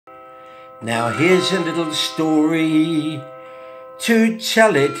Now here's a little story, to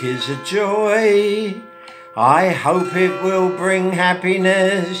tell it is a joy. I hope it will bring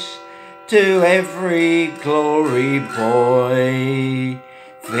happiness to every glory boy.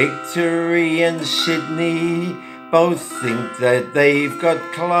 Victory and Sydney both think that they've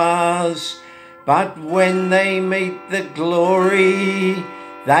got class, but when they meet the glory,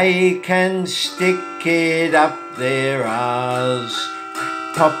 they can stick it up their arse.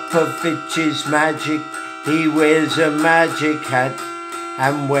 Popovic is magic, he wears a magic hat,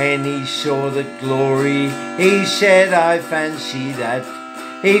 and when he saw the glory, he said, I fancy that.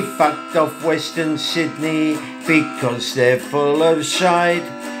 He fucked off Western Sydney because they're full of shite,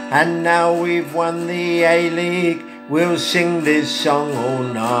 and now we've won the A-League, we'll sing this song all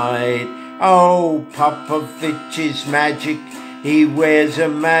night. Oh, Popovic is magic, he wears a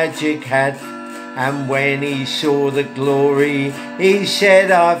magic hat, and when he saw the glory, he said,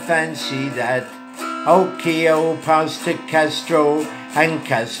 I fancy that. Oh, Keogh passed to Castro, and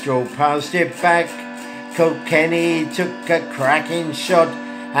Castro passed it back. Kilkenny took a cracking shot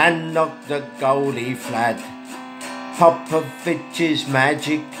and knocked the goalie flat. Popovic is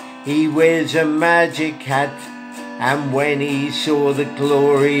magic, he wears a magic hat, and when he saw the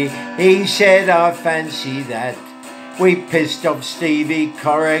glory, he said, I fancy that. We pissed off Stevie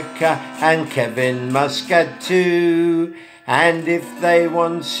Corica and Kevin Muscat too, and if they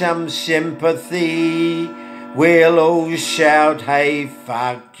want some sympathy, we'll all shout, hey,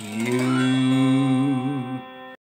 fuck you.